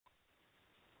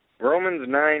Romans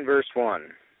 9, verse 1,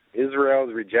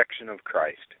 Israel's rejection of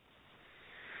Christ.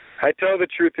 I tell the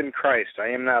truth in Christ, I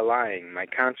am not lying, my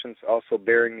conscience also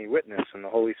bearing me witness in the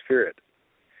Holy Spirit,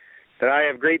 that I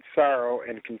have great sorrow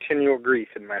and continual grief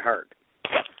in my heart.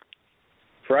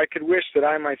 For I could wish that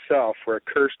I myself were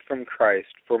accursed from Christ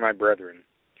for my brethren,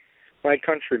 my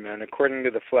countrymen according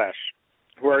to the flesh,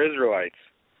 who are Israelites,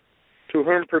 to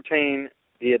whom pertain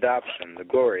the adoption, the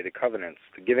glory, the covenants,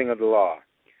 the giving of the law,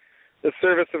 the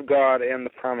service of God and the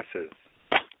promises,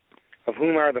 of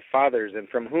whom are the fathers, and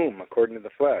from whom, according to the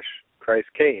flesh, Christ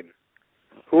came,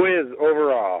 who is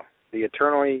over all, the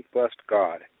eternally blessed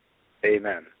God.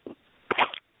 Amen.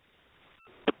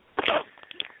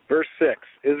 Verse 6,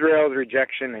 Israel's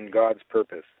rejection and God's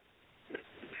purpose.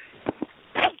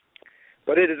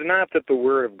 But it is not that the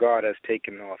word of God has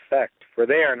taken no effect, for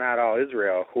they are not all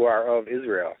Israel who are of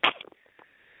Israel,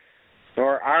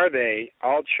 nor are they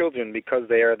all children because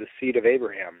they are the seed of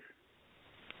Abraham.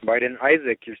 But in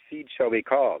Isaac your seed shall be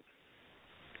called.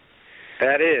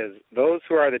 That is, those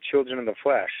who are the children of the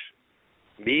flesh,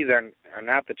 these are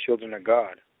not the children of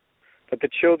God, but the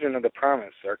children of the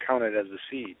promise are counted as the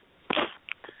seed.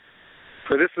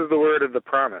 For this is the word of the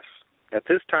promise, at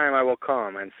this time I will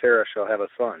come, and Sarah shall have a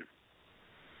son.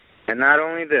 And not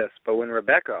only this, but when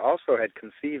Rebekah also had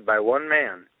conceived by one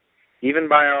man, even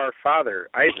by our father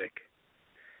Isaac,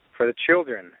 for the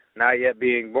children not yet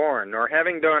being born, nor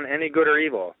having done any good or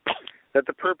evil, that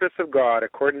the purpose of God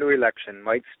according to election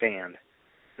might stand,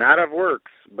 not of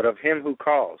works, but of him who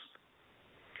calls.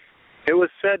 It was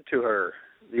said to her,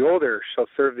 the older shall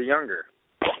serve the younger.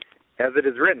 As it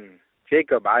is written,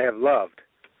 Jacob I have loved,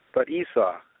 but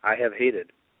Esau I have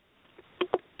hated.